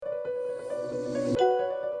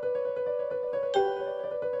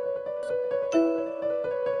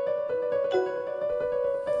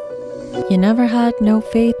You never had no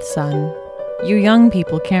faith, son. You young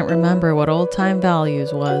people can't remember what old-time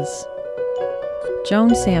values was.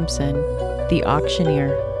 Joan Sampson, The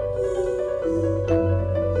Auctioneer.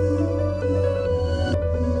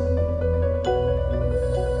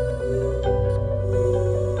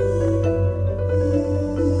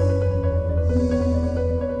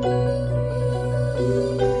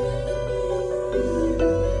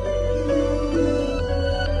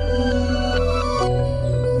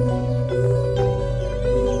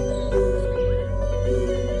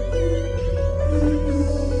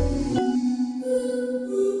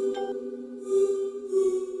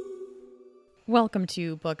 Welcome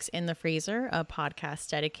to Books in the Freezer, a podcast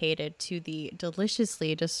dedicated to the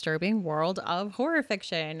deliciously disturbing world of horror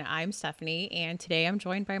fiction. I'm Stephanie, and today I'm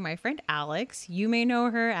joined by my friend Alex. You may know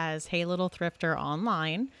her as Hey Little Thrifter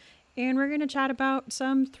online, and we're going to chat about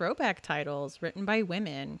some throwback titles written by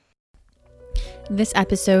women. This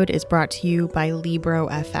episode is brought to you by Libro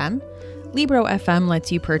FM. Libro FM lets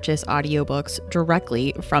you purchase audiobooks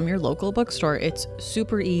directly from your local bookstore. It's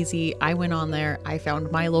super easy. I went on there. I found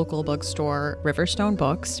my local bookstore, Riverstone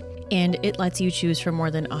Books, and it lets you choose from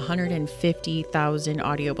more than 150,000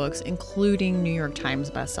 audiobooks, including New York Times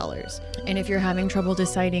bestsellers. And if you're having trouble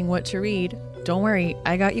deciding what to read, don't worry,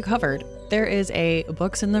 I got you covered. There is a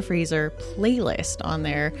Books in the Freezer playlist on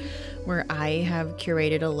there where I have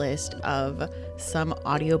curated a list of some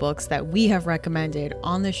audiobooks that we have recommended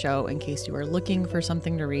on the show in case you are looking for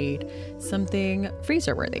something to read, something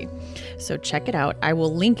freezer worthy. So check it out. I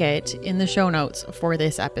will link it in the show notes for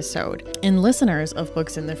this episode. And listeners of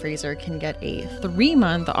Books in the Freezer can get a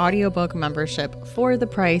 3-month audiobook membership for the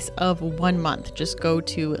price of 1 month. Just go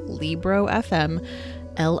to Libro FM,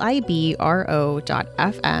 libro.fm,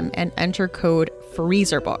 and enter code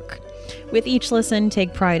FREEZERBOOK. With each listen,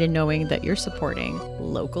 take pride in knowing that you're supporting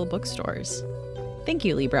local bookstores. Thank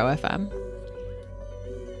you, Libro FM.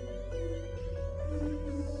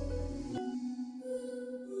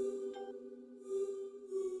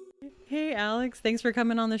 Hey, Alex. Thanks for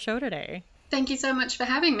coming on the show today. Thank you so much for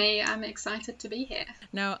having me. I'm excited to be here.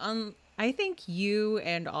 Now, I think you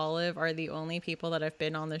and Olive are the only people that have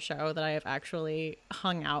been on the show that I have actually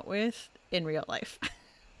hung out with in real life.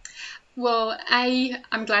 Well,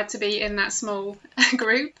 I'm glad to be in that small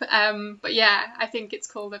group. But yeah, I think it's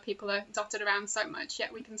cool that people are dotted around so much,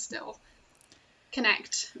 yet we can still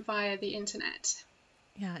connect via the internet.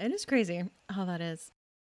 Yeah, it is crazy how that is.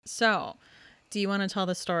 So, do you want to tell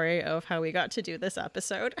the story of how we got to do this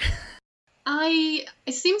episode? I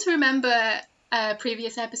seem to remember a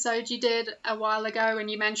previous episode you did a while ago,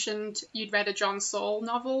 and you mentioned you'd read a John Saul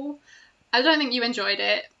novel. I don't think you enjoyed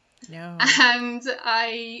it. No. And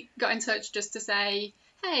I got in touch just to say,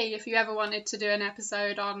 hey, if you ever wanted to do an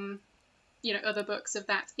episode on, other books of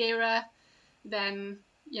that era, then,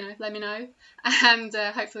 let me know. And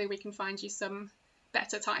hopefully we can find you some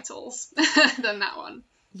better titles than that one.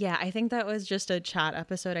 Yeah, I think that was just a chat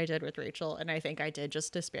episode I did with Rachel, and I think I did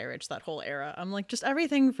just disparage that whole era. I'm like, just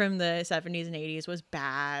everything from the 70s and 80s was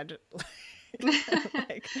bad.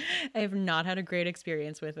 I have not had a great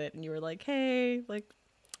experience with it. And you were like, hey,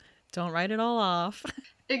 don't write it all off.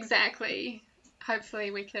 Exactly. Hopefully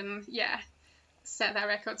we can, set that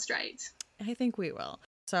record straight. I think we will.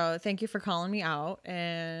 So thank you for calling me out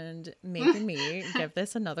and making me give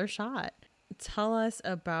this another shot. Tell us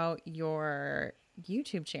about your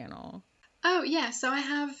YouTube channel. Oh, yeah. So I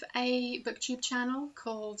have a booktube channel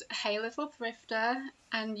called Hey Little Thrifter.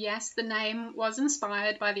 And yes, the name was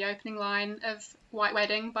inspired by the opening line of White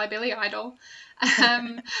Wedding by Billy Idol.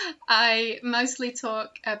 I mostly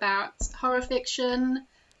talk about horror fiction,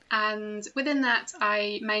 and within that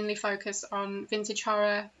I mainly focus on vintage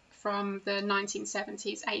horror from the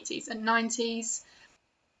 1970s, 80s and 90s.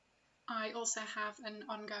 I also have an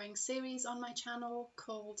ongoing series on my channel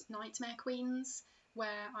called Nightmare Queens, where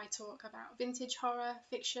I talk about vintage horror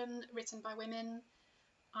fiction written by women.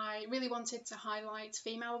 I really wanted to highlight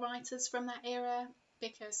female writers from that era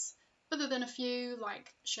because other than a few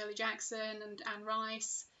like Shirley Jackson and Anne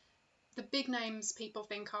Rice, the big names people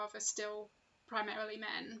think of are still primarily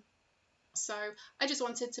men. So I just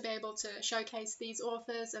wanted to be able to showcase these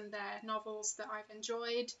authors and their novels that I've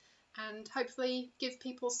enjoyed and hopefully give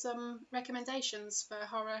people some recommendations for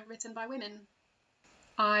horror written by women.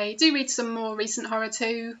 I do read some more recent horror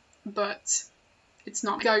too, but it's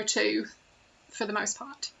not go-to for the most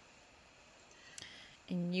part.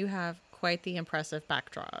 And you have quite the impressive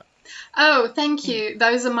backdrop. Oh, thank you.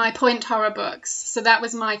 Those are my point horror books. So that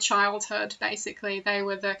was my childhood, basically. They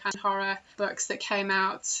were the kind of horror books that came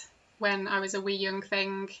out when I was a wee young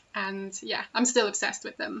thing. And yeah, I'm still obsessed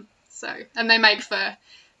with them. So, and they make for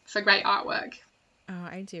great artwork. Oh,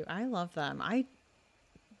 I do. I love them. I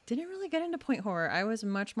didn't really get into point horror. I was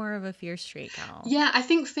much more of a Fear Street gal. Yeah, I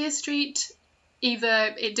think Fear Street,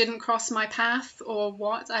 either it didn't cross my path or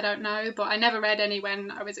what, I don't know, but I never read any when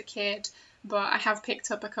I was a kid, but I have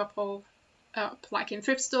picked up a couple up like in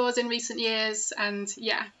thrift stores in recent years, and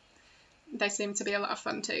yeah, they seem to be a lot of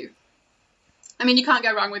fun too. I mean, you can't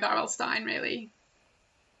go wrong with R.L. Stine, really.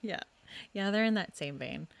 Yeah. Yeah, they're in that same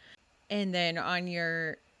vein. And then on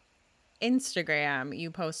your Instagram,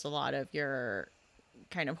 you post a lot of your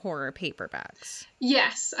kind of horror paperbacks.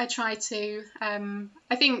 Yes, I try to.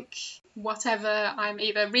 I think whatever I'm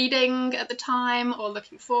either reading at the time or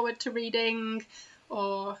looking forward to reading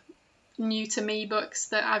or new to me books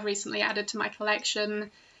that I've recently added to my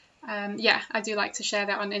collection, yeah, I do like to share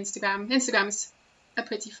that on Instagram. Instagram's a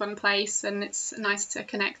pretty fun place, and it's nice to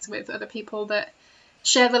connect with other people that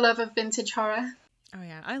share the love of vintage horror. Oh,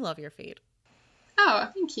 yeah. I love your feed. Oh,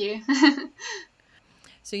 thank you.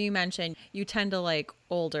 So you mentioned you tend to like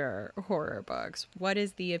older horror books. What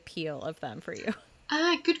is the appeal of them for you?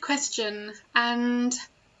 Good question. And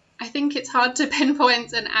I think it's hard to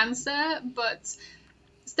pinpoint an answer, but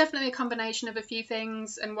it's definitely a combination of a few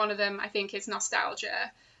things. And one of them, I think, is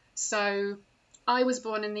nostalgia. So I was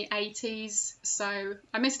born in the 80s, so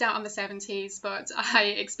I missed out on the 70s, but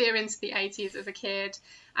I experienced the 80s as a kid,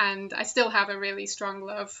 and I still have a really strong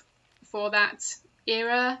love for that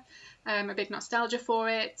era. A big nostalgia for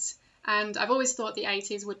it, and I've always thought the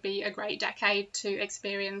 80s would be a great decade to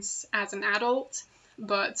experience as an adult,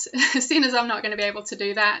 but as soon as I'm not going to be able to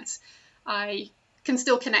do that, I can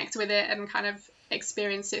still connect with it and kind of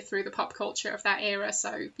experience it through the pop culture of that era.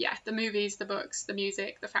 So yeah, the movies, the books, the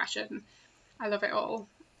music, the fashion, I love it all,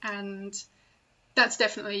 and that's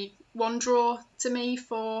definitely one draw to me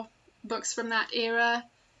for books from that era.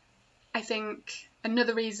 I think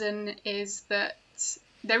another reason is that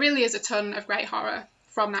there really is a ton of great horror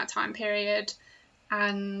from that time period,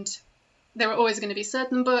 and there are always going to be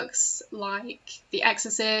certain books like The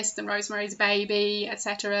Exorcist and Rosemary's Baby,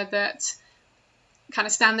 etc., that kind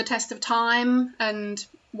of stand the test of time and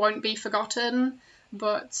won't be forgotten,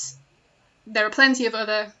 but there are plenty of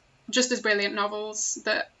other just as brilliant novels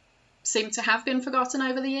that seem to have been forgotten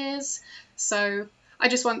over the years, so I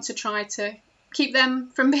just want to try to keep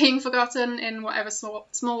them from being forgotten in whatever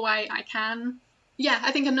small way I can. Yeah,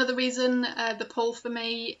 I think another reason, the pull for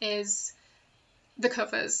me, is the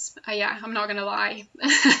covers. Yeah, I'm not going to lie.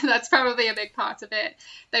 That's probably a big part of it.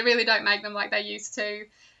 They really don't make them like they used to.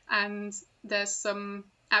 And there's some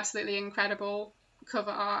absolutely incredible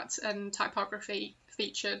cover art and typography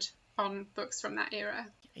featured on books from that era.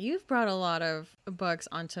 You've brought a lot of books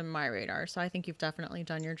onto my radar, so I think you've definitely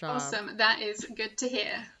done your job. Awesome. That is good to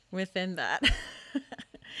hear. Within that.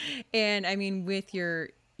 And I mean, with your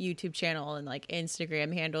YouTube channel and like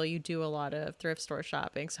Instagram handle, you do a lot of thrift store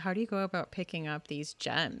shopping. So how do you go about picking up these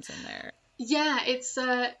gems in there? Yeah, it's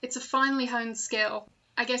a finely honed skill.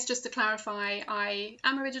 I guess just to clarify, I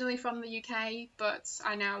am originally from the UK, but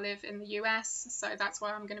I now live in the US, so that's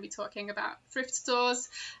why I'm going to be talking about thrift stores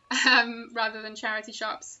rather than charity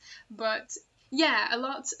shops. But yeah, a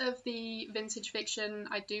lot of the vintage fiction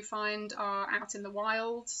I do find are out in the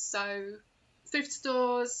wild, so thrift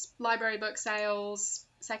stores, library book sales,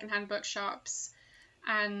 secondhand bookshops,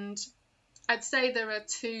 and I'd say there are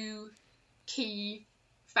two key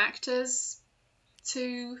factors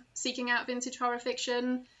to seeking out vintage horror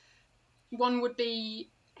fiction. One would be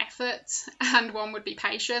effort and one would be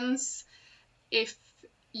patience. If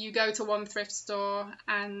you go to one thrift store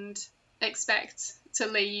and expect to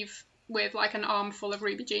leave with like an armful of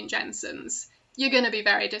Ruby Jean Jensens, you're going to be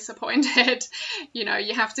very disappointed. You know,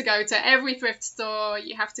 you have to go to every thrift store,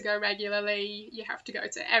 you have to go regularly, you have to go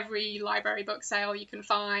to every library book sale you can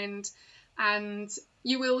find, and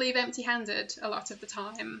you will leave empty-handed a lot of the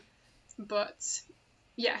time. But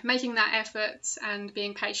yeah, making that effort and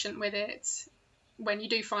being patient with it, when you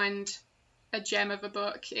do find a gem of a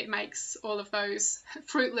book, it makes all of those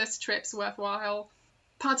fruitless trips worthwhile.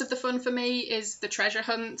 Part of the fun for me is the treasure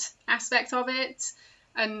hunt aspect of it.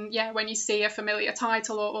 And yeah, when you see a familiar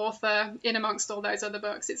title or author in amongst all those other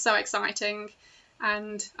books, it's so exciting.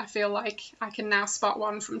 And I feel like I can now spot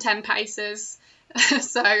one from 10 paces.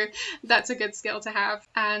 So that's a good skill to have.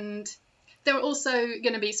 And there are also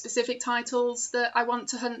going to be specific titles that I want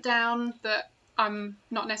to hunt down that I'm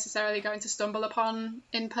not necessarily going to stumble upon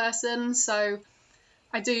in person. So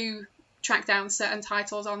I do track down certain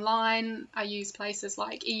titles online. I use places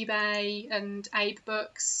like eBay and Abe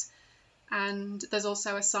Books. And there's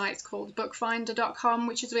also a site called bookfinder.com,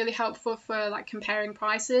 which is really helpful for like comparing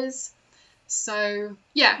prices. So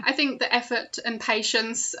yeah, I think the effort and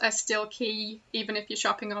patience are still key, even if you're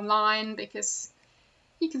shopping online, because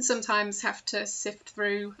you can sometimes have to sift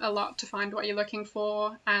through a lot to find what you're looking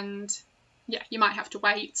for, and yeah, you might have to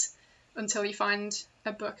wait until you find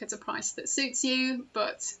a book at a price that suits you,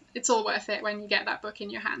 but it's all worth it when you get that book in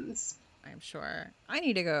your hands. I'm sure. I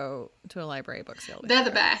need to go to a library book sale. They're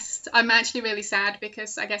the best. I'm actually really sad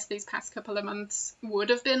because I guess these past couple of months would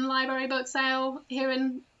have been library book sale here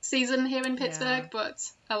in Pittsburgh, but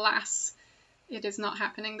alas, it is not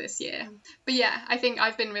happening this year. But yeah, I think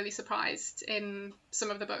I've been really surprised in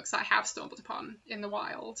some of the books I have stumbled upon in the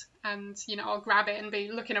wild. And, you know, I'll grab it and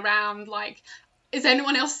be looking around like, is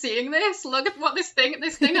anyone else seeing this? Look at what this thing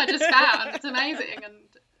I just found. It's amazing. And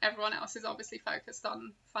everyone else is obviously focused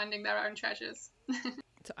on finding their own treasures.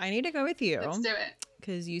 So I need to go with you. Let's do it.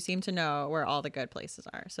 Because you seem to know where all the good places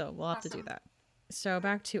are. So we'll have to do that. So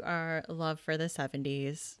back to our love for the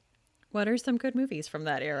 70s. What are some good movies from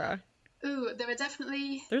that era? Ooh, there are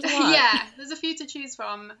definitely... There's a lot. Yeah, there's a few to choose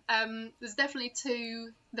from. There's definitely two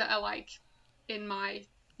that are like in my,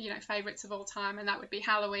 you know, favourites of all time, and that would be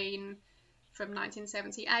Halloween from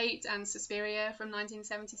 1978 and Suspiria from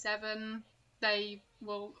 1977. They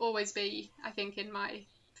will always be, I think, in my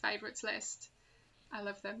favourites list. I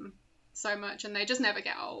love them so much, and they just never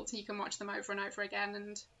get old. You can watch them over and over again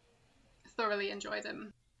and thoroughly enjoy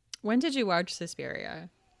them. When did you watch Suspiria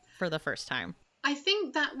for the first time? I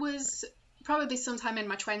think that was probably sometime in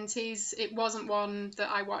my 20s. It wasn't one that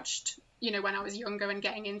I watched, you know, when I was younger and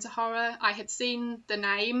getting into horror. I had seen the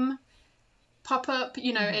name pop up,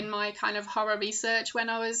 you know, in my kind of horror research when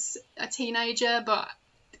I was a teenager, but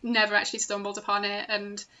never actually stumbled upon it.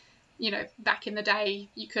 And, you know, back in the day,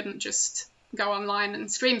 you couldn't just go online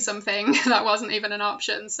and stream something. That wasn't even an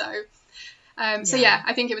option. So yeah,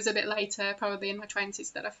 I think it was a bit later, probably in my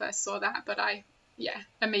 20s, that I first saw that. But I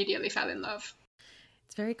immediately fell in love.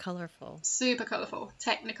 It's very colorful. Super colorful.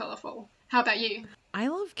 Technicolorful. How about you? I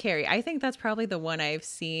love Carrie. I think that's probably the one I've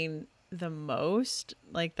seen the most.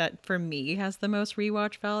 Like, that for me has the most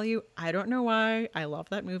rewatch value. I don't know why. I love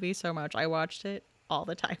that movie so much. I watched it all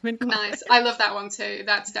the time in college. Nice. I love that one too.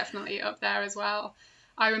 That's definitely up there as well.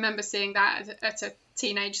 I remember seeing that at a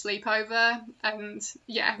teenage sleepover, and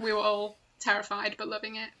yeah, we were all terrified but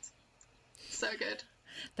loving it. So good.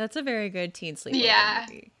 That's a very good teen sleepover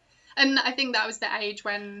movie. And I think that was the age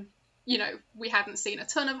when, you know, we hadn't seen a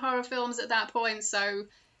ton of horror films at that point, so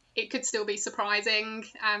it could still be surprising.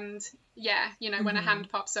 And yeah, you know, when a hand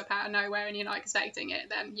pops up out of nowhere and you're not expecting it,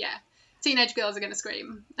 then yeah, teenage girls are going to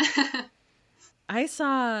scream. I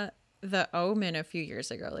saw The Omen a few years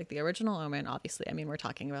ago, like the original Omen, obviously. I mean, we're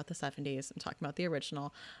talking about the 70s and talking about the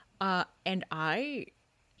original. And I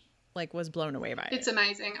was blown away by it. It's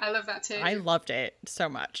amazing. I love that too. I loved it so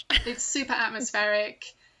much. It's super atmospheric.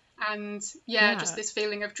 And yeah, just this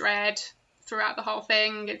feeling of dread throughout the whole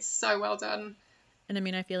thing. It's so well done. And I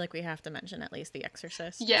mean, I feel like we have to mention at least The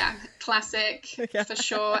Exorcist. Yeah, classic for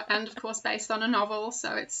sure. And of course, based on a novel,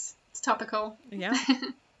 so it's topical. Yeah,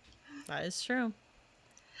 that is true.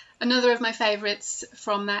 Another of my favourites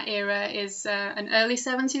from that era is an early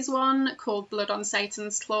 70s one called Blood on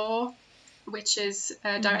Satan's Claw, which is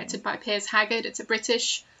directed by Piers Haggard. It's a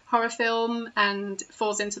British horror film and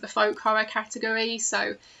falls into the folk horror category.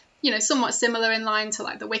 So, you know, somewhat similar in line to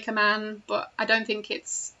like The Wicker Man, but I don't think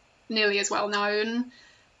it's nearly as well known.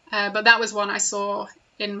 But that was one I saw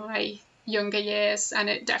in my younger years, and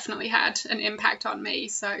it definitely had an impact on me.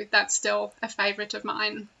 So that's still a favourite of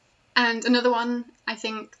mine. And another one I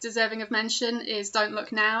think deserving of mention is Don't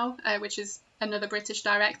Look Now, which is another British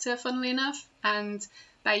director, funnily enough, and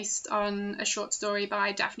based on a short story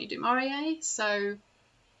by Daphne du Maurier. So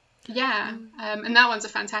yeah, and that one's a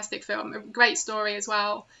fantastic film, a great story as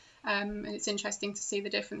well. And it's interesting to see the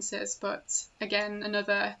differences, but again,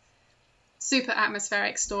 another super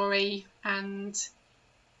atmospheric story and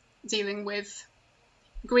dealing with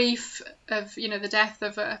grief of, you know, the death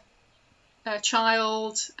of a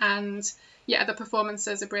child, and yeah, the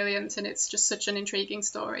performances are brilliant, and it's just such an intriguing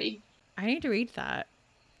story. I need to read that.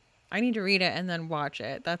 I need to read it and then watch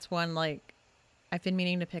it. That's one, like, I've been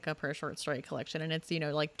meaning to pick up her short story collection, and it's, you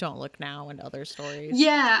know, like Don't Look Now and other stories.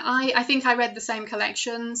 Yeah, I think I read the same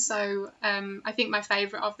collection, so I think my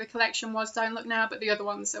favourite of the collection was Don't Look Now, but the other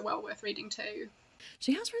ones are well worth reading too.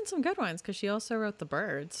 She has written some good ones, because she also wrote The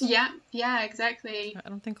Birds. Yeah, exactly. I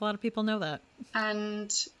don't think a lot of people know that.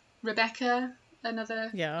 And Rebecca,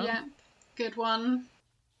 another good one.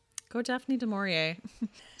 Go Daphne du Maurier.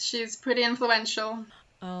 She's pretty influential.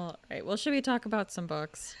 All right, well, should we talk about some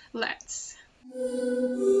books? Let's.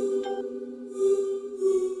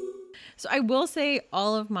 So I will say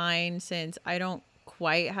all of mine, since I don't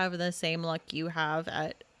quite have the same luck you have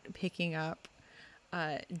at picking up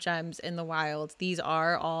gems in the wild. These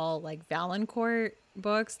are all like Valancourt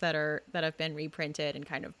books that have been reprinted and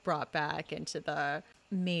kind of brought back into the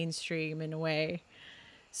mainstream in a way.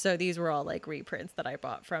 So these were all like reprints that I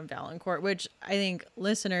bought from Valancourt, which I think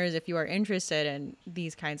listeners, if you are interested in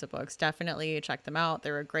these kinds of books, definitely check them out.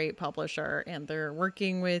 They're a great publisher, and they're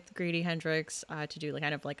working with Grady Hendrix to do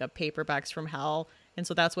kind of like a Paperbacks from Hell. And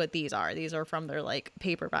so that's what these are. These are from their like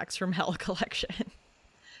Paperbacks from Hell collection.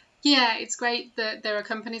 Yeah, it's great that there are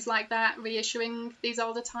companies like that reissuing these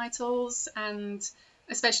older titles, and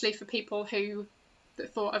especially for people who the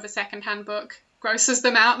thought of a secondhand book grosses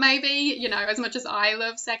them out, maybe. You know, as much as I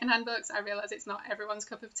love secondhand books, I realise it's not everyone's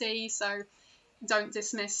cup of tea, so don't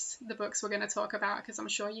dismiss the books we're going to talk about, because I'm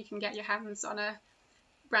sure you can get your hands on a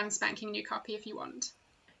brand spanking new copy if you want.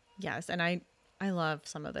 Yes, and I love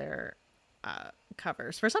some of their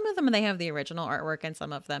covers. For some of them, they have the original artwork, and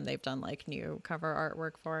some of them they've done like new cover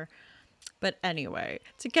artwork for. But anyway,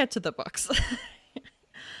 to get to the books.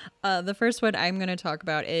 The first one I'm going to talk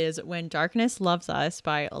about is When Darkness Loves Us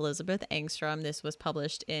by Elizabeth Engstrom. This was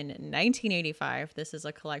published in 1985. This is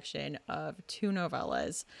a collection of 2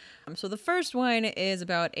 novellas. So the first one is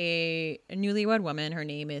about a newlywed woman. Her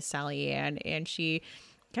name is Sally Ann, and she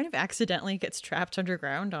kind of accidentally gets trapped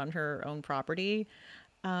underground on her own property.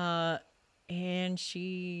 And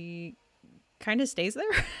she kind of stays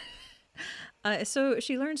there. So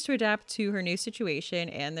she learns to adapt to her new situation,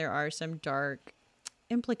 and there are some dark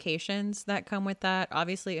implications that come with that.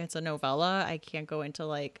 Obviously, it's a novella. I can't go into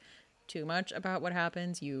like too much about what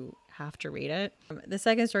happens. You have to read it. The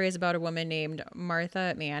second story is about a woman named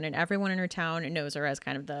Martha Mann, and everyone in her town knows her as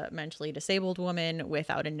kind of the mentally disabled woman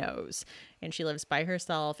without a nose. And she lives by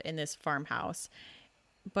herself in this farmhouse.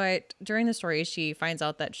 But during the story, she finds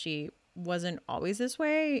out that she wasn't always this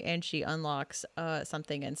way, and she unlocks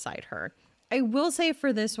something inside her. I will say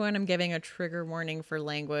for this one, I'm giving a trigger warning for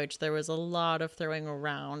language. There was a lot of throwing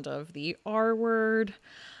around of the R word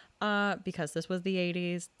because this was the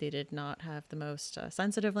 80s. They did not have the most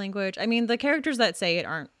sensitive language. I mean, the characters that say it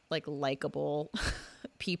aren't like likable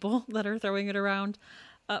people that are throwing it around,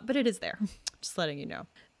 but it is there. Just letting you know.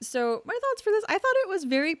 So my thoughts for this, I thought it was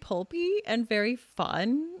very pulpy and very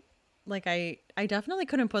fun. Like I definitely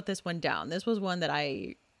couldn't put this one down. This was one that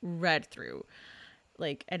I read through,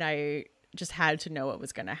 like, and I just had to know what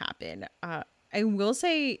was going to happen. I will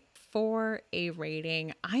say for a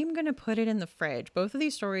rating, I'm going to put it in the fridge. Both of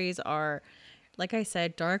these stories are, like I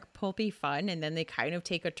said, dark, pulpy fun, and then they kind of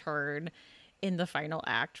take a turn in the final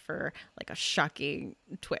act for like a shocking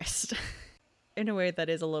twist in a way that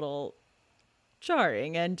is a little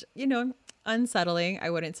jarring and, you know, unsettling. I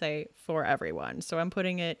wouldn't say for everyone. So I'm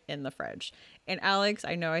putting it in the fridge. And Alex,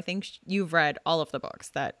 I think you've read all of the books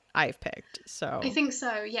that I've picked. So I think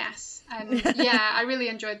so, yes. And yeah, I really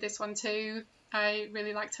enjoyed this one too. I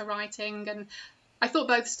really liked her writing, and I thought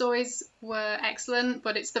both stories were excellent,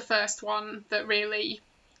 but it's the first one that really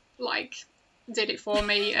like did it for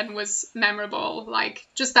me and was memorable. Like,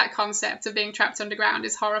 just that concept of being trapped underground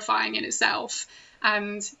is horrifying in itself.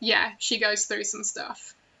 And yeah, she goes through some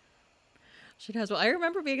stuff. She does. Well, I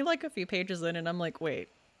remember being like a few pages in, and I'm like, wait,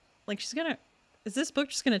 like is this book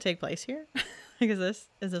just gonna take place here? Like, is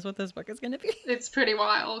this what this book is gonna be? It's pretty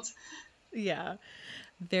wild. Yeah,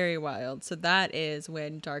 very wild. So that is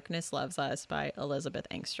When Darkness Loves Us by Elizabeth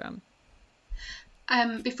Engstrom.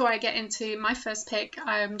 Before I get into my first pick,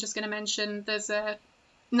 I'm just going to mention there's a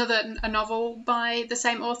novel by the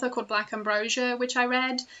same author called Black Ambrosia, which I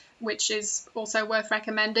read, which is also worth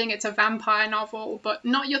recommending. It's a vampire novel, but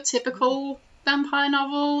not your typical vampire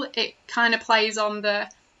novel. It kind of plays on the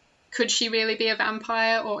could she really be a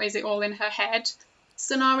vampire, or is it all in her head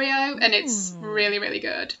scenario, and it's really, really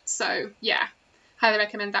good. So yeah, highly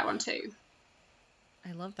recommend that one too.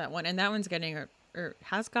 I love that one, and that one's getting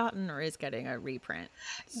is getting a reprint.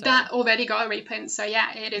 So. That already got a reprint, so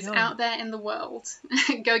yeah, it is out there in the world.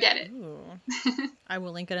 Go get it. I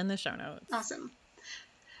will link it in the show notes. Awesome.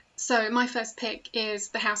 So my first pick is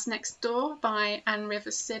The House Next Door by Anne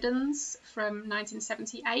Rivers Siddons from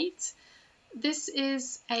 1978. This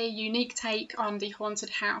is a unique take on the haunted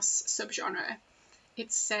house subgenre.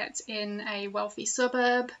 It's set in a wealthy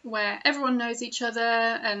suburb where everyone knows each other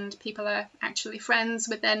and people are actually friends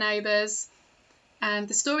with their neighbours. And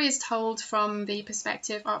the story is told from the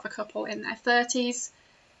perspective of a couple in their 30s.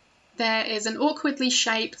 There is an awkwardly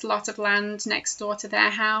shaped lot of land next door to their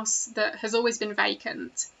house that has always been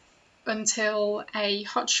vacant until a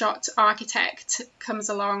hotshot architect comes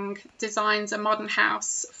along, designs a modern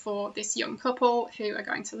house for this young couple who are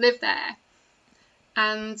going to live there.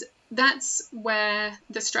 And that's where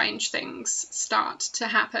the strange things start to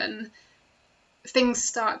happen. things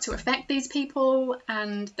start to affect these people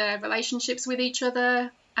and their relationships with each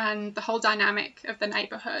other and the whole dynamic of the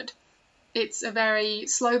neighborhood. It's a very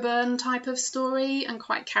slow burn type of story and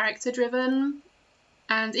quite character driven.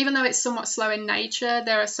 And even though it's somewhat slow in nature,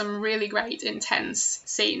 there are some really great intense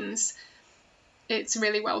scenes. It's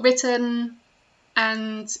really well written,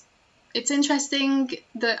 and it's interesting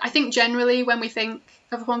that I think generally when we think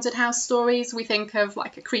of haunted house stories, we think of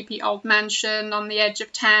like a creepy old mansion on the edge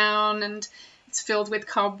of town, and it's filled with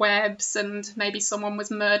cobwebs, and maybe someone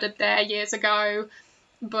was murdered there years ago.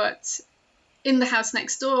 But in The House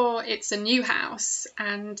Next Door, it's a new house,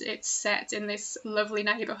 and it's set in this lovely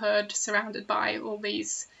neighborhood surrounded by all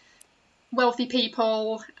these wealthy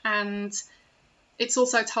people, and it's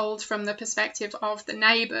also told from the perspective of the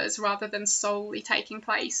neighbours rather than solely taking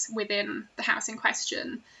place within the house in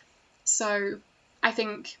question. So I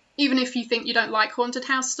think even if you think you don't like haunted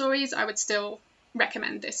house stories, I would still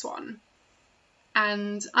recommend this one.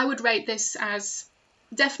 And I would rate this as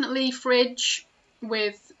definitely fridge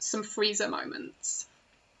with some freezer moments.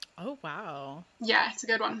 Oh, wow. Yeah, it's a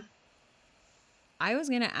good one. I was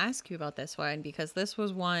going to ask you about this one because this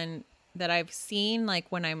was one that I've seen like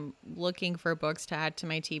when I'm looking for books to add to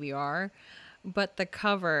my TBR, but the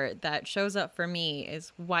cover that shows up for me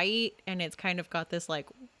is white, and it's kind of got this like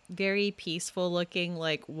very peaceful looking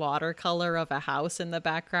like watercolor of a house in the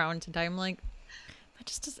background, and I'm like, that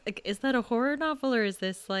just like, is that a horror novel or is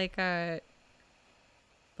this like a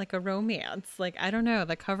romance? Like, I don't know.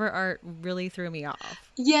 The cover art really threw me off.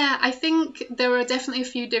 Yeah, I think there are definitely a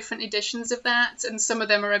few different editions of that, and some of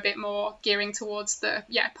them are a bit more gearing towards the,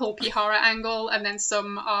 pulpy horror angle, and then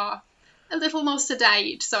some are a little more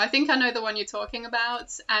sedate. So I think I know the one you're talking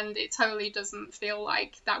about, and it totally doesn't feel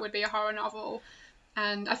like that would be a horror novel.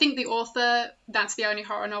 And I think the author, that's the only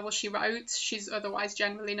horror novel she wrote. She's otherwise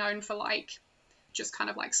generally known for, like, just kind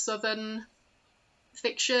of like Southern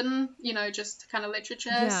fiction, just kind of literature.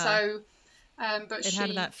 Yeah. So but it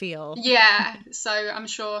had that feel. Yeah, so I'm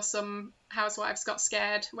sure some housewives got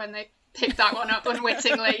scared when they picked that one up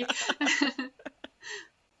unwittingly.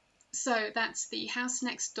 So that's The House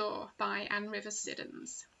Next Door by Anne Rivers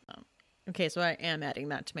Siddons. Okay, so I am adding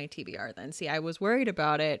that to my TBR then. See, I was worried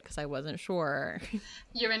about it because I wasn't sure.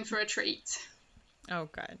 You're in for a treat. Oh,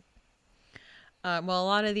 good. Well, a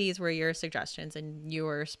lot of these were your suggestions, and you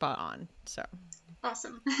were spot on. So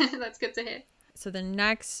awesome. That's good to hear. So the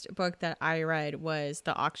next book that I read was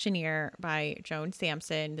The Auctioneer by Joan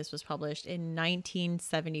Sampson. This was published in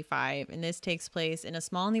 1975, and this takes place in a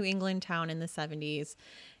small New England town in the 70s.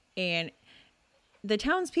 And the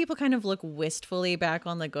townspeople kind of look wistfully back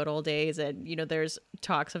on the good old days, and there's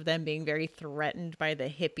talks of them being very threatened by the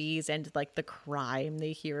hippies and like the crime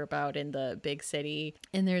they hear about in the big city.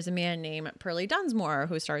 And there's a man named Pearlie Dunsmore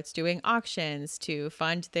who starts doing auctions to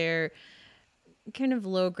fund their kind of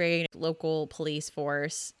low-grade local police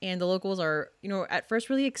force, and the locals are at first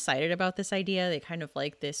really excited about this idea. They kind of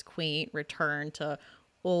like this quaint return to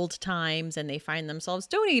old times, and they find themselves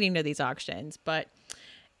donating to these auctions. But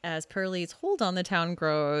as Pearlie's hold on the town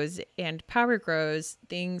grows and power grows,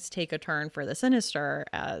 things take a turn for the sinister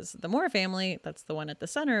as the Moore family, that's the one at the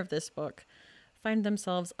center of this book, find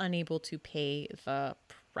themselves unable to pay the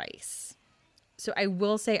price. So I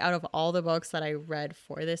will say, out of all the books that I read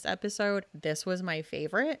for this episode, this was my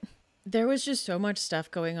favorite. There was just so much stuff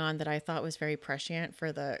going on that I thought was very prescient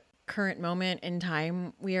for the current moment in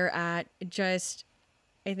time we are at. Just,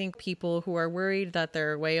 I think people who are worried that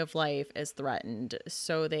their way of life is threatened,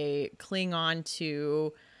 so they cling on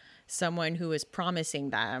to someone who is promising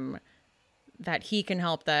them that he can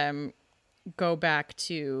help them go back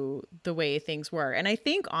to the way things were. And I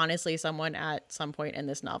think, honestly, someone at some point in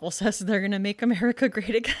this novel says they're going to make America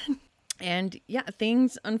great again. And yeah,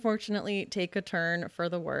 things unfortunately take a turn for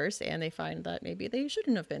the worse, and they find that maybe they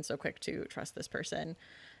shouldn't have been so quick to trust this person.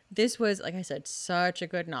 This was, like I said, such a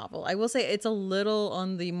good novel. I will say it's a little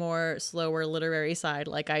on the more slower literary side.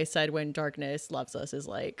 Like I said, when Darkness Loves Us is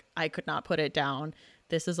like, I could not put it down.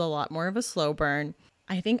 This is a lot more of a slow burn.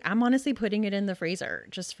 I think I'm honestly putting it in the freezer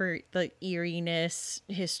just for the eeriness,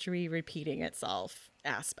 history repeating itself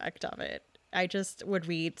aspect of it. I just would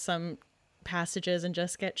read some passages and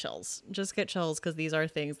just get chills. Just get chills because these are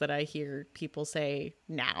things that I hear people say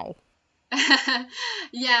now.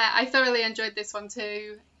 Yeah, I thoroughly enjoyed this one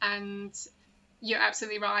too. And you're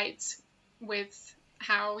absolutely right with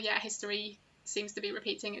how, history seems to be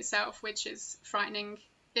repeating itself, which is frightening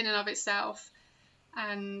in and of itself.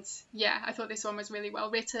 And yeah, I thought this one was really well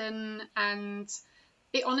written, and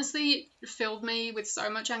It honestly filled me with so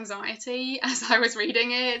much anxiety as I was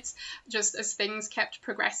reading it, just as things kept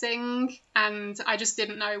progressing, and I just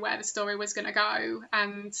didn't know where the story was going to go.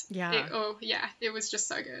 And it was just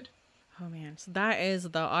so good. Oh man, so that is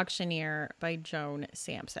The Auctioneer by Joan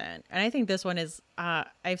Sampson. And I think this one is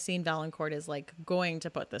I've seen Valancourt is like going to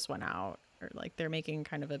put this one out, or like they're making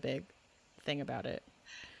kind of a big thing about it.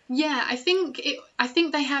 Yeah, I think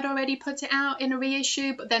they had already put it out in a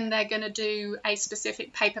reissue, but then they're going to do a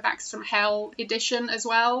specific Paperbacks from Hell edition as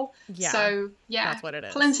well. Yeah. So, yeah, that's what it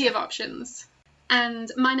is. Plenty of options.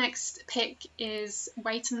 And my next pick is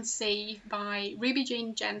Wait and See by Ruby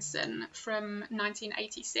Jean Jensen from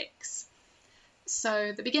 1986.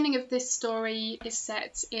 So the beginning of this story is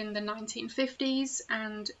set in the 1950s,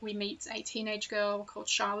 and we meet a teenage girl called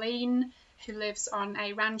Charlene who lives on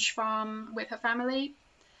a ranch farm with her family.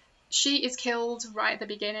 She is killed right at the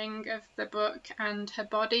beginning of the book, and her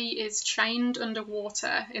body is chained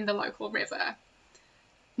underwater in the local river.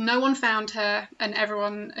 No one found her, and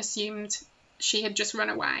everyone assumed she had just run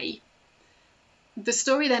away. The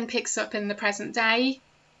story then picks up in the present day,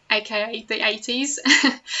 aka the 80s,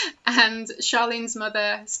 and Charlene's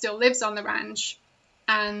mother still lives on the ranch,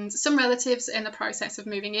 and some relatives are in the process of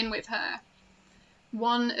moving in with her.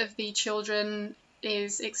 One of the children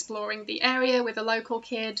is exploring the area with a local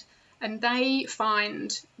kid, and they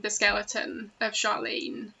find the skeleton of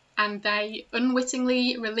Charlene, and they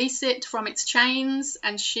unwittingly release it from its chains,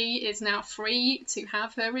 and she is now free to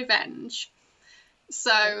have her revenge.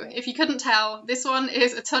 So, if you couldn't tell, this one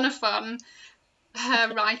is a ton of fun.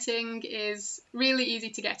 Her writing is really easy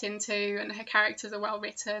to get into, and her characters are well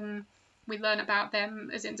written. We learn about them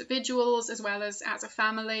as individuals as well as a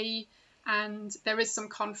family, and there is some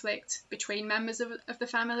conflict between members of the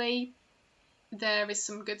family. There is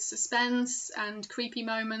some good suspense and creepy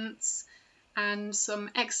moments, and some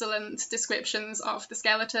excellent descriptions of the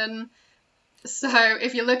skeleton. So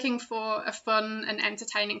if you're looking for a fun and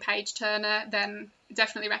entertaining page turner, then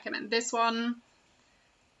definitely recommend this one.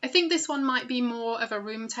 I think this one might be more of a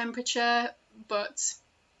room temperature, but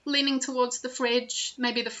leaning towards the fridge.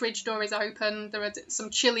 Maybe the fridge door is open. There are some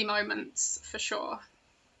chilly moments for sure.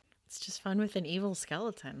 It's just fun with an evil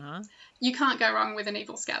skeleton, huh? You can't go wrong with an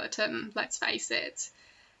evil skeleton, let's face it.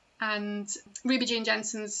 And Ruby Jean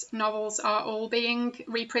Jensen's novels are all being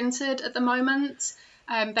reprinted at the moment.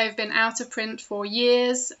 They've been out of print for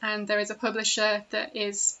years, and there is a publisher that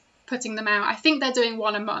is putting them out. I think they're doing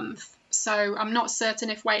one a month, so I'm not certain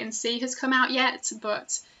if Wait and See has come out yet,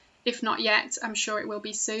 but if not yet, I'm sure it will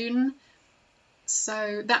be soon.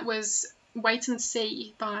 So that was Wait and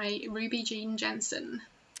See by Ruby Jean Jensen.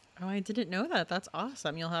 Oh, I didn't know that. That's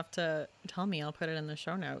awesome. You'll have to tell me. I'll put it in the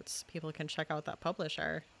show notes. People can check out that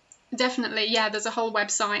publisher. Definitely, yeah. There's a whole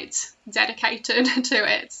website dedicated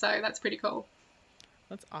to it, so that's pretty cool.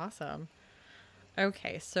 That's awesome.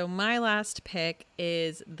 Okay, so my last pick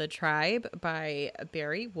is The Tribe by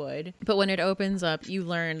Barry Wood. But when it opens up, you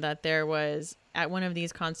learn that there was, at one of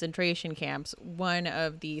these concentration camps, one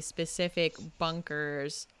of the specific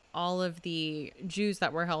bunkers, all of the Jews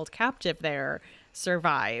that were held captive there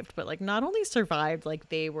survived. But like, not only survived, like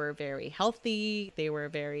they were very healthy, they were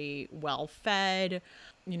very well fed.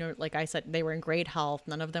 You know, like I said, they were in great health.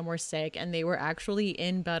 None of them were sick, and they were actually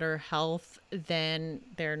in better health than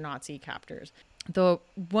their Nazi captors. The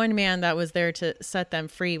one man that was there to set them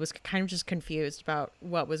free was kind of just confused about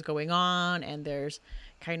what was going on, and there's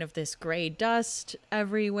kind of this gray dust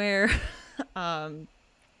everywhere.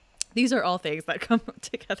 These are all things that come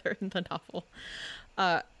together in the novel.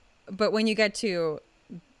 But when you get to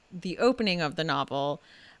the opening of the novel,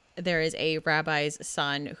 there is a rabbi's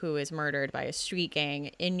son who is murdered by a street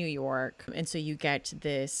gang in New York. And so you get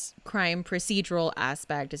this crime procedural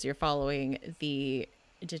aspect as you're following the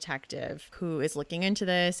detective who is looking into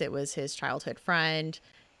this. It was his childhood friend,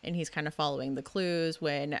 and he's kind of following the clues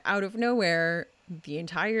when out of nowhere, the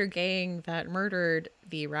entire gang that murdered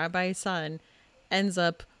the rabbi's son ends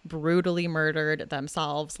up brutally murdered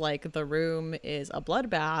themselves. Like, the room is a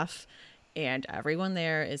bloodbath, and everyone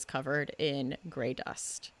there is covered in gray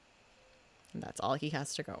dust. And that's all he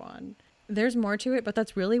has to go on. There's more to it, but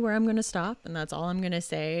that's really where I'm going to stop. And that's all I'm going to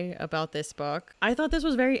say about this book. I thought this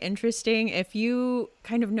was very interesting. If you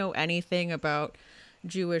kind of know anything about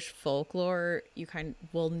Jewish folklore, you kind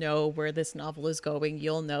of will know where this novel is going.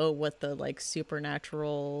 You'll know what the like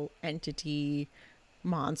supernatural entity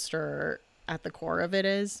monster at the core of it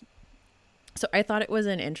is. So I thought it was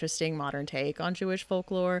an interesting modern take on Jewish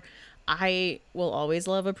folklore. I will always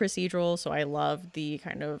love a procedural, so I love the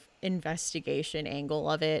kind of investigation angle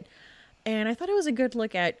of it. And I thought it was a good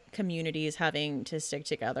look at communities having to stick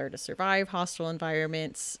together to survive hostile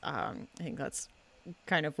environments. I think that's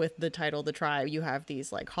kind of with the title, The Tribe, you have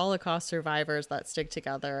these like Holocaust survivors that stick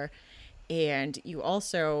together. And you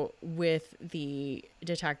also, with the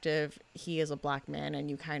detective, he is a black man, and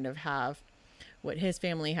you kind of have what his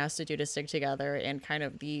family has to do to stick together and kind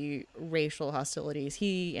of the racial hostilities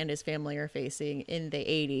he and his family are facing in the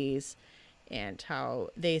 80s and how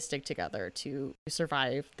they stick together to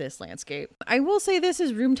survive this landscape. I will say this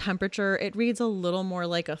is room temperature. It reads a little more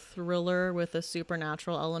like a thriller with a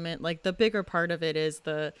supernatural element. Like the bigger part of it is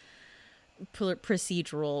the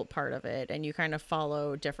procedural part of it, and you kind of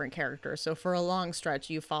follow different characters. So for a long stretch,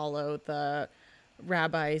 you follow the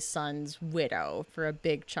rabbi's son's widow for a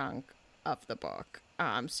big chunk of the book.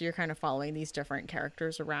 So you're kind of following these different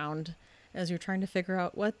characters around as you're trying to figure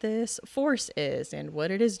out what this force is and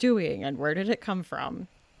what it is doing and where did it come from.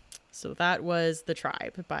 So that was The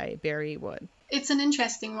Tribe by Barry Wood. It's an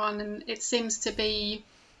interesting one, and it seems to be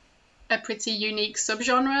a pretty unique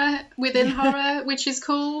subgenre within horror, which is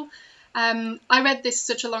cool. I read this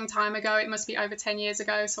such a long time ago. It must be over 10 years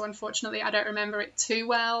ago, so unfortunately I don't remember it too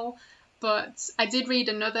well. But I did read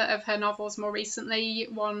another of her novels more recently,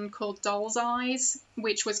 one called Doll's Eyes,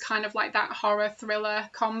 which was kind of like that horror thriller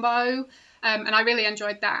combo. And I really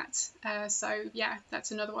enjoyed that. So yeah,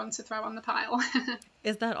 that's another one to throw on the pile.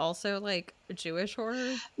 Is that also like Jewish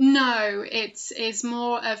horror? No, it is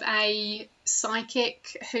more of a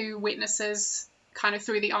psychic who witnesses kind of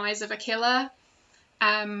through the eyes of a killer.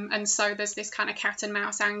 And so there's this kind of cat and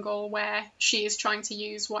mouse angle where she is trying to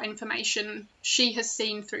use what information she has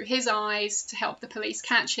seen through his eyes to help the police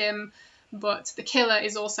catch him. But the killer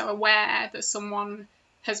is also aware that someone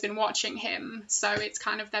has been watching him. So it's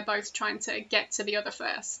kind of they're both trying to get to the other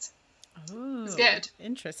first. Oh, it's good.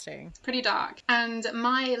 Interesting. It's pretty dark. And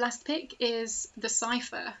my last pick is The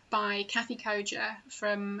Cipher by Kathy Koja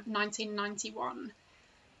from 1991.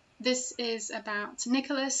 This is about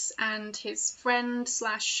Nicholas and his friend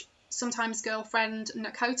 / sometimes girlfriend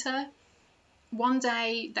Nakota. One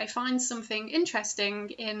day they find something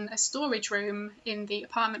interesting in a storage room in the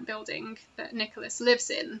apartment building that Nicholas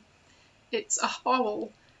lives in. It's a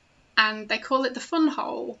hole, and they call it the fun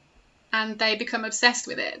hole, and they become obsessed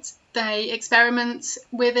with it. They experiment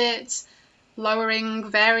with it, lowering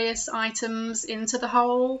various items into the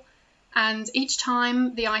hole, and each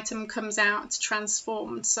time the item comes out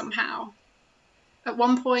transformed somehow. At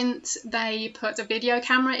one point, they put a video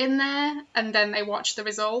camera in there, and then they watch the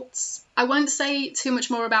results. I won't say too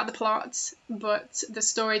much more about the plot, but the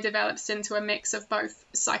story develops into a mix of both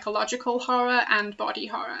psychological horror and body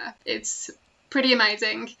horror. It's pretty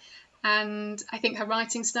amazing, and I think her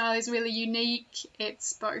writing style is really unique.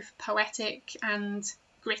 It's both poetic and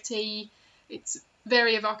gritty. It's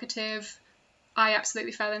very evocative. I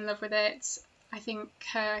absolutely fell in love with it. I think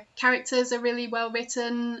her characters are really well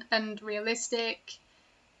written and realistic.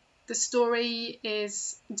 The story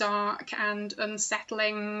is dark and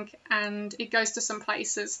unsettling, and it goes to some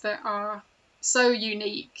places that are so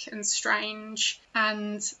unique and strange.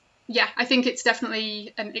 And yeah, I think it's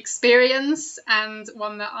definitely an experience and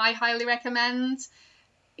one that I highly recommend.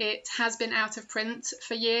 It has been out of print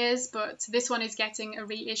for years, but this one is getting a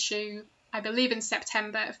reissue, I believe in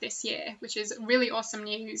September of this year, which is really awesome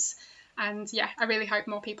news. And yeah, I really hope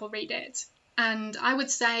more people read it. And I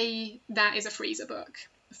would say that is a freezer book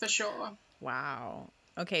for sure. Wow.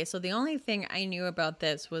 Okay, so the only thing I knew about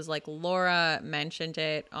this was like Laura mentioned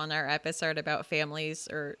it on our episode about families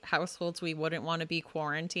or households we wouldn't want to be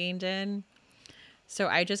quarantined in. So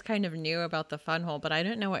I just kind of knew about the fun hole, but I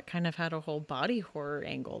didn't know it kind of had a whole body horror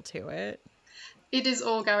angle to it. It is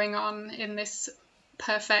all going on in this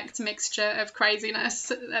perfect mixture of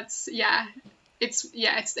craziness. It's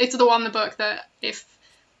the one, the book that if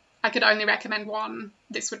I could only recommend one,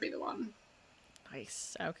 this would be the one.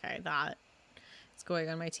 Nice. Okay, that is going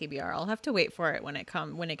on my TBR. I'll have to wait for it when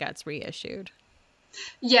it gets reissued.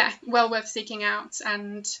 Yeah, well worth seeking out.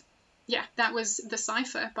 And yeah, that was The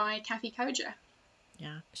Cipher by Kathy Koja.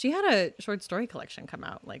 Yeah, she had a short story collection come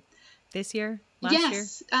out like this year. Last year?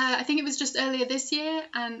 I think it was just earlier this year,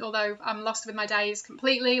 and although I'm lost with my days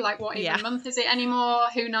completely, like what even month is it anymore?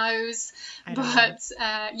 Who knows?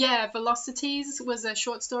 Velocities was a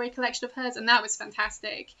short story collection of hers, and that was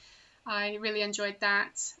fantastic. I really enjoyed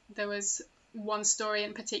that. There was one story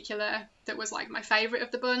in particular that was like my favourite of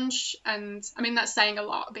the bunch, and I mean that's saying a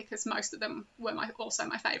lot because most of them were also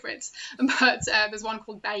my favourites, but there's one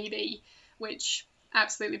called Baby, which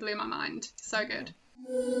absolutely blew my mind. So good.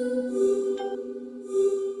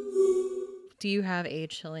 Do you have a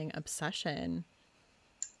chilling obsession?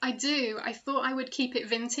 I do. I thought I would keep it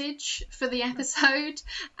vintage for the episode,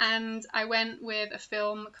 and I went with a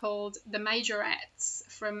film called The Majorettes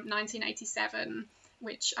from 1987.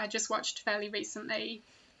 which I just watched fairly recently.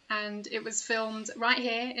 And it was filmed right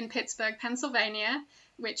here in Pittsburgh, Pennsylvania,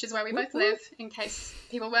 which is where we both live, in case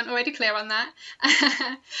people weren't already clear on that.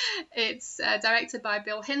 It's directed by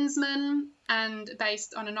Bill Hinzman and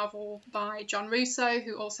based on a novel by John Russo,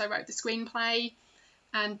 who also wrote the screenplay.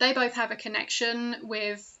 And they both have a connection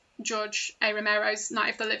with George A. Romero's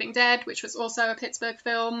Night of the Living Dead, which was also a Pittsburgh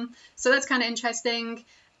film. So that's kind of interesting.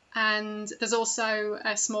 And there's also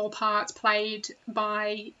a small part played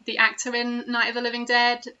by the actor in Night of the Living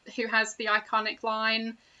Dead, who has the iconic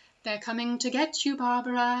line, "They're coming to get you,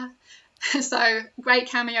 Barbara." So great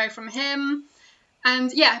cameo from him.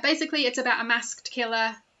 And yeah, basically it's about a masked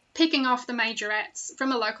killer picking off the majorettes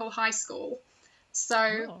from a local high school.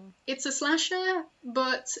 So It's a slasher,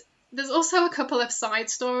 but there's also a couple of side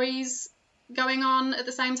stories going on at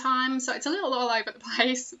the same time. So it's a little all over the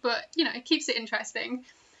place, but, you know, it keeps it interesting.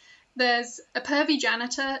 There's a pervy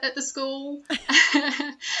janitor at the school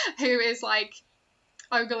who is like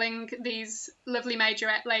ogling these lovely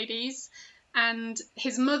majorette ladies. And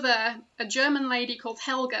his mother, a German lady called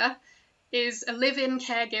Helga, is a live-in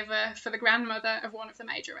caregiver for the grandmother of one of the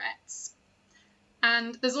majorettes.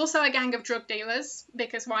 And there's also a gang of drug dealers,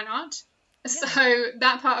 because why not? Yeah. So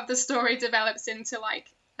that part of the story develops into like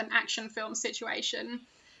an action film situation.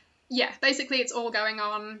 Yeah, basically it's all going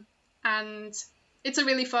on, and it's a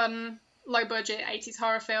really fun, low-budget 80s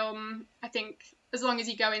horror film. I think as long as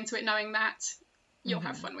you go into it knowing that, you'll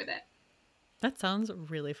have fun with it. That sounds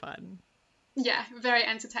really fun. Yeah, very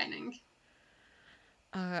entertaining.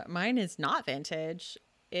 Mine is not vintage.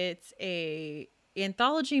 It's a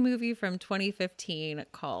anthology movie from 2015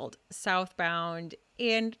 called Southbound,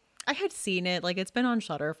 and I had seen it, like it's been on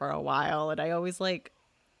Shudder for a while, and I always like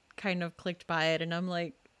kind of clicked by it, and I'm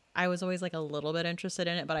like, I was always like a little bit interested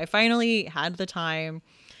in it, but I finally had the time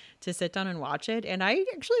to sit down and watch it, and I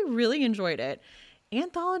actually really enjoyed it.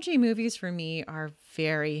 Anthology movies for me are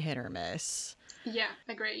very hit or miss. Yeah,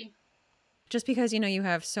 agree. Just because, you know, you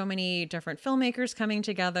have so many different filmmakers coming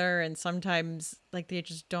together, and sometimes like they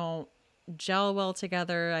just don't gel well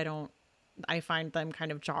together. I find them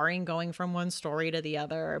kind of jarring going from one story to the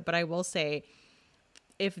other. But I will say,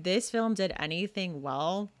 if this film did anything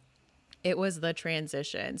well, it was the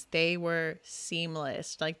transitions. They were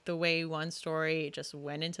seamless. Like the way one story just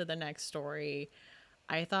went into the next story,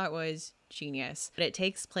 I thought was genius. But it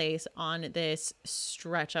takes place on this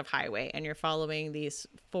stretch of highway, and you're following these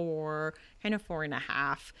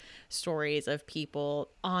 4.5 stories of people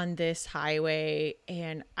on this highway.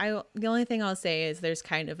 And the only thing I'll say is there's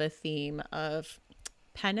kind of a theme of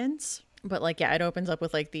penance. But like, yeah, it opens up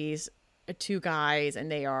with like these two guys, and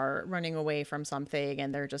they are running away from something,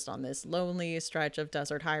 and they're just on this lonely stretch of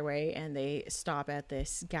desert highway, and they stop at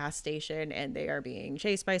this gas station, and they are being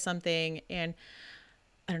chased by something. And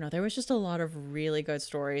I don't know, there was just a lot of really good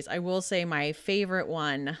stories. I will say my favorite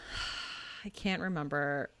one, I can't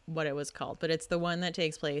remember what it was called, but it's the one that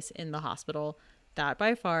takes place in the hospital. That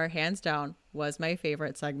by far, hands down, was my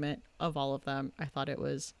favorite segment of all of them. I thought it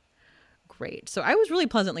was great. So I was really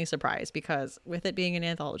pleasantly surprised, because with it being an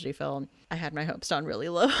anthology film, I had my hopes down really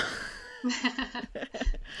low.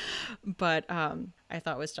 But I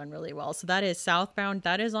thought it was done really well. So that is Southbound.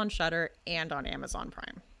 That is on Shudder and on Amazon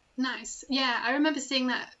Prime. Nice. Yeah, I remember seeing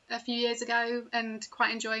that a few years ago and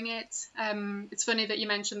quite enjoying it. It's funny that you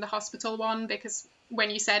mentioned the hospital one, because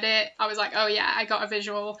when you said it, I was like, oh yeah, I got a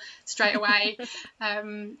visual straight away.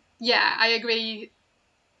 Yeah, I agree.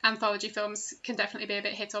 Anthology films can definitely be a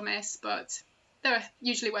bit hit or miss, but they're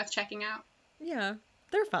usually worth checking out. Yeah,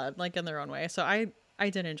 they're fun, like in their own way. So I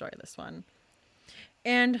did enjoy this one.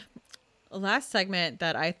 And last segment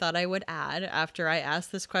that I thought I would add after I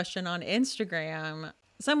asked this question on Instagram,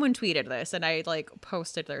 someone tweeted this and I like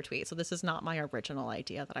posted their tweet. So this is not my original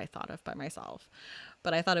idea that I thought of by myself,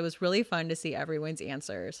 but I thought it was really fun to see everyone's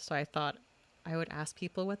answers. So I thought I would ask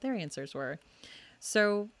people what their answers were.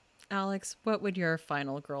 So Alex, what would your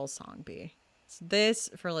final girl song be? So this,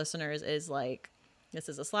 for listeners, is like, this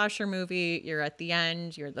is a slasher movie. You're at the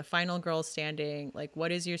end. You're the final girl standing. Like,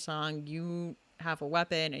 what is your song? You have a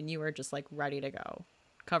weapon and you are just like ready to go,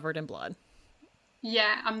 covered in blood.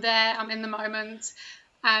 Yeah, I'm there. I'm in the moment.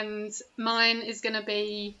 And mine is going to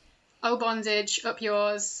be Oh Bondage, Up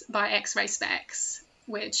Yours by X-Ray Spex,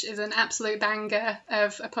 which is an absolute banger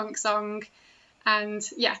of a punk song. And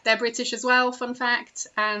yeah, they're British as well, fun fact,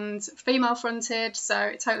 and female fronted, so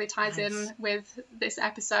it totally ties in with this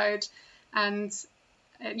episode. And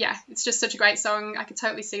yeah, it's just such a great song. I could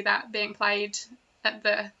totally see that being played at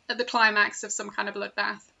the climax of some kind of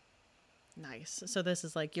bloodbath. Nice. So this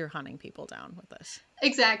is like you're hunting people down with this.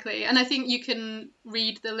 Exactly. And I think you can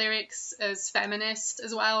read the lyrics as feminist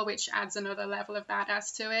as well, which adds another level of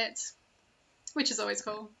badass to it, which is always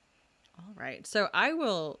cool. All right. So I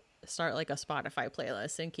will start like a Spotify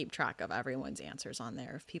playlist and keep track of everyone's answers on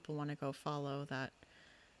there if people want to go follow that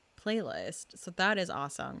playlist. So that is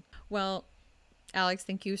awesome. Well, Alex,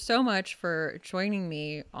 thank you so much for joining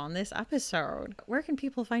me on this episode. Where can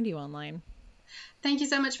people find you online? Thank you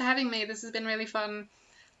so much for having me. This has been really fun.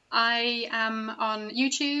 I am on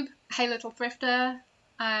YouTube, Hey Little Thrifter.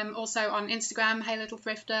 I'm also on Instagram, Hey Little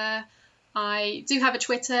Thrifter. I do have a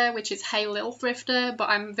Twitter, which is Hey Lil Thrifter, but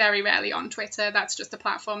I'm very rarely on Twitter. That's just a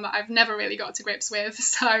platform that I've never really got to grips with,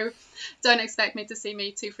 so don't expect me to see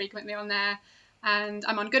me too frequently on there. And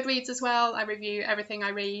I'm on Goodreads as well. I review everything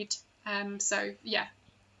I read. So yeah,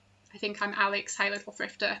 I think I'm Alex Hey Little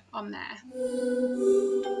Thrifter on there.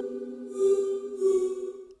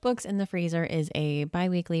 Books in the Freezer is a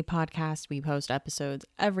bi-weekly podcast. We post episodes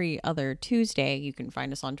every other Tuesday. You can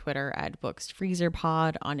find us on Twitter at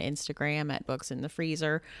BooksFreezerPod, on Instagram at Books in the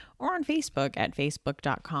Freezer, or on Facebook at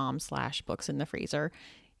facebook.com/booksinthefreezer.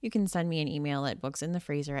 You can send me an email at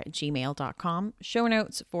booksinthefreezer@gmail.com. Show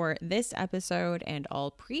notes for this episode and all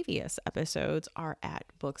previous episodes are at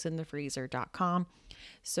booksinthefreezer.com.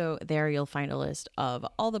 So there you'll find a list of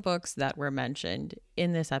all the books that were mentioned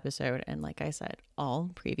in this episode. And like I said, all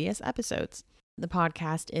previous episodes. The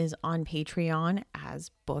podcast is on Patreon as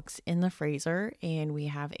Books in the Freezer. And we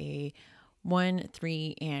have a $1,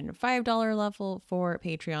 $3, and $5 level for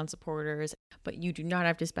Patreon supporters, but you do not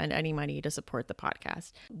have to spend any money to support the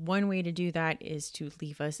podcast. One way to do that is to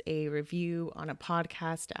leave us a review on a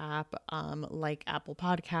podcast app like Apple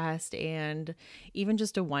Podcast, and even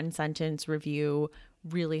just a 1-sentence review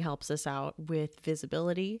really helps us out with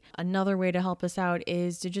visibility. Another way to help us out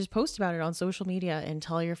is to just post about it on social media and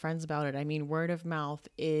tell your friends about it. I mean, word of mouth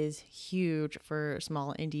is huge for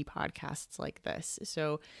small indie podcasts like this.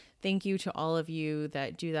 So thank you to all of you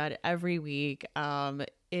that do that every week.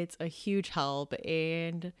 It's a huge help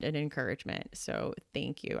and an encouragement. So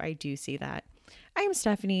thank you. I do see that. I'm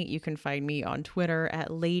Stephanie. You can find me on Twitter at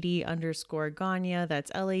lady_Gagnon. That's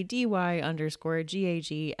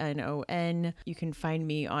LADY_GAGNON. You can find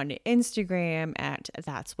me on Instagram at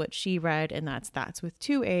That's What She Read, and that's with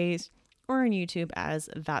 2 A's, or on YouTube as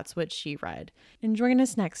That's What She Read. And join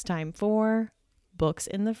us next time for Books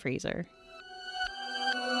in the Freezer.